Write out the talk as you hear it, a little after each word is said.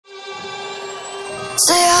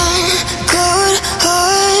Say I'm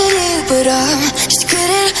good-hearted, but I'm just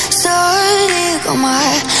getting started. Got my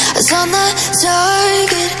eyes on the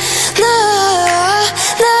target. No,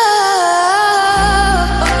 no.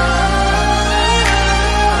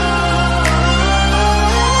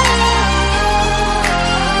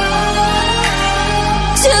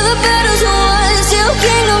 Till the battle's won, till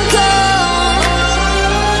kingdom come.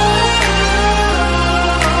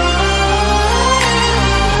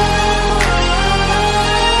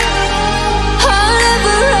 I'll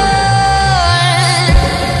never run.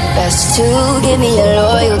 Best to give me your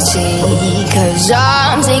loyalty, 'cause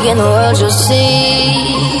I'm taking the world, you'll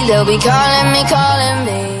see. They'll be calling me, calling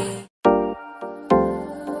me.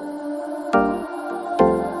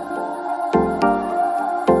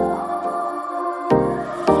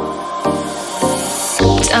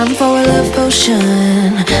 Time for a love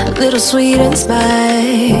potion, a little sweet and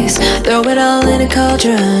spice. Throw it all in a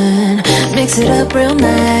cauldron, mix it up real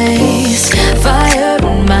nice. Fire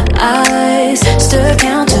in my eyes, stir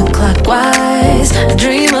counterclockwise. I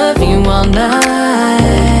dream of you all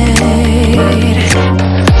night.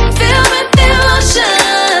 Feel with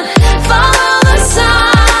devotion, follow the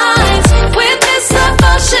signs. With this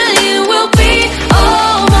devotion, you will be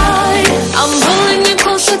all mine. I'm pulling you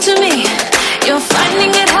closer to me. You're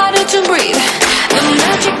finding it harder to breathe. The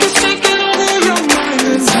magic is taking over your mind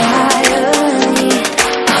entirely.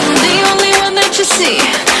 I'm the only one that you see.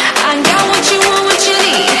 I got what you want, what you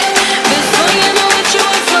need. Before you know it, you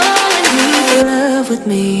are falling deep in love with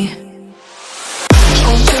me.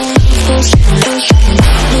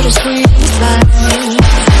 Little sweet and spice.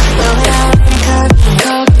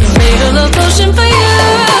 Made a love potion for you.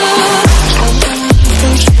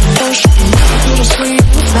 Little sweet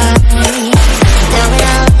and spice.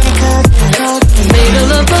 Made a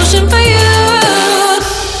love potion for you.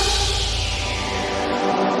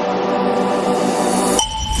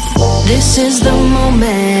 This is the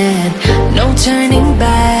moment, no turning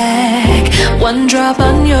back. One drop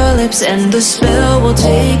on your lips and the spell will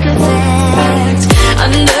take effect.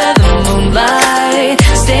 Under the moonlight,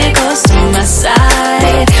 stay close to my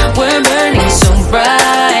side. We're burning so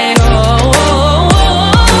bright. Oh, oh,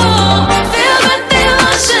 oh. Feel the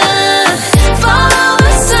devotion, follow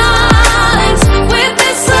the signs. With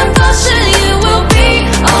this devotion, you will be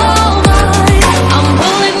all mine. I'm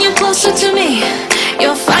pulling you closer to me.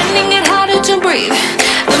 You're finding it harder to breathe.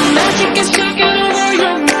 The magic is taking over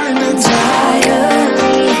your mind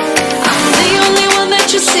entirely. I'm the only one that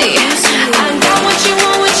you see. I got what you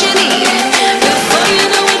want, what you need. Before you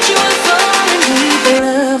know it, you are falling deep in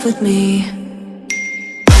love with me.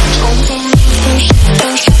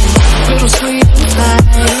 Little sweet and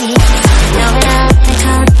spice.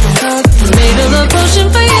 Made a love potion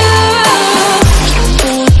for you.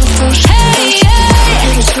 Hey, yeah.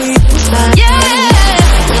 Yeah.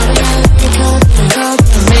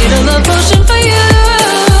 Made a love potion for you.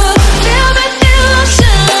 Feel the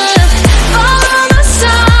devotion, follow the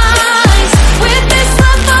signs. With this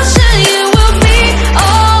love potion, you will be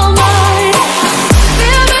all mine.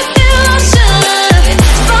 Feel the devotion,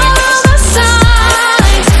 follow the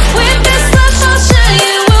signs. With this love potion,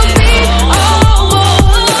 you will be all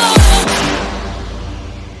mine.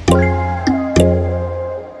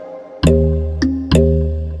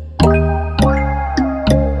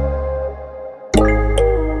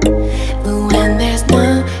 But when there's no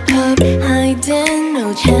hope hiding, no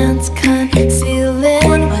chance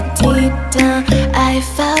concealing what deep down I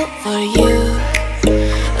felt for you.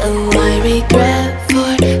 Oh, I regret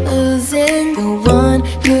for losing the one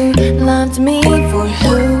who loved me, for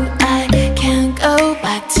who I can't go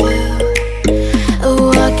back to.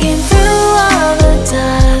 Walking through all the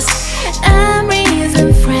dust, memories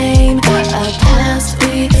and frame, a past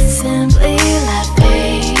we simply let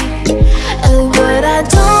fade. Oh, but I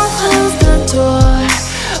don't close the door,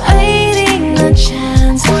 waiting a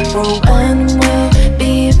chance for when we'll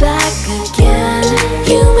be back again.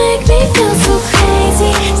 You make me feel so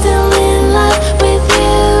crazy, still in love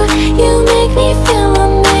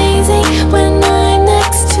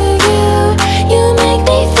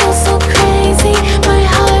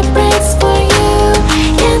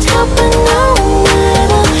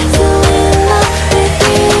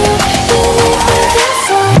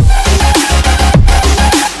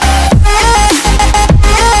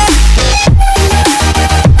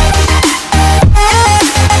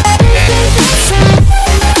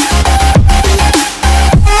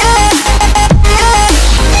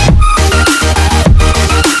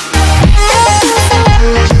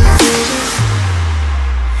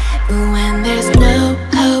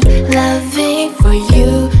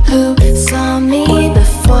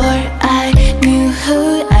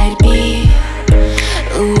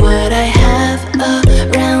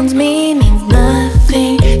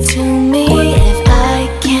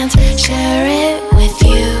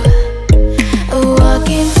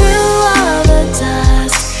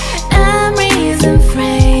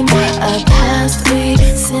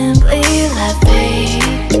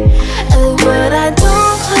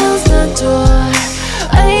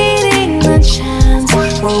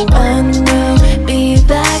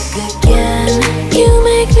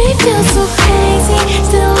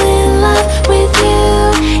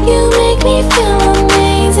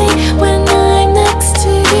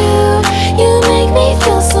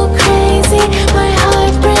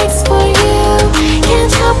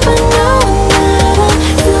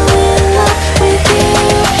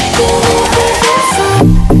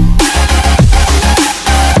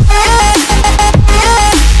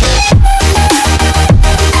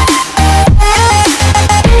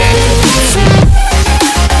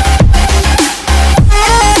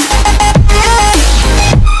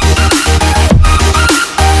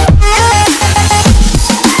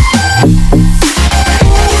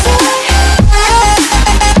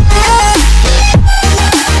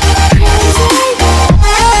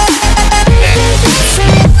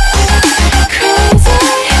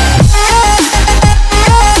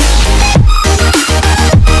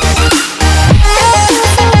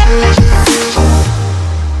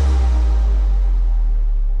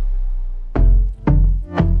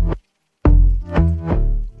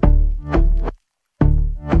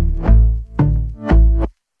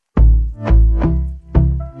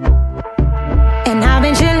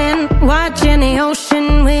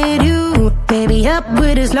up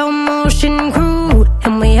with a slow motion crew,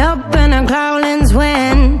 and we up in our growlings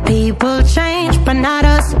when people change, but not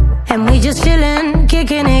us. And we just chillin',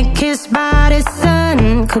 kicking it, kissed by the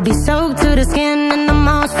sun. Could be soaked to the skin in the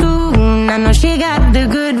mall soon. I know she got the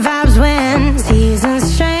good vibe.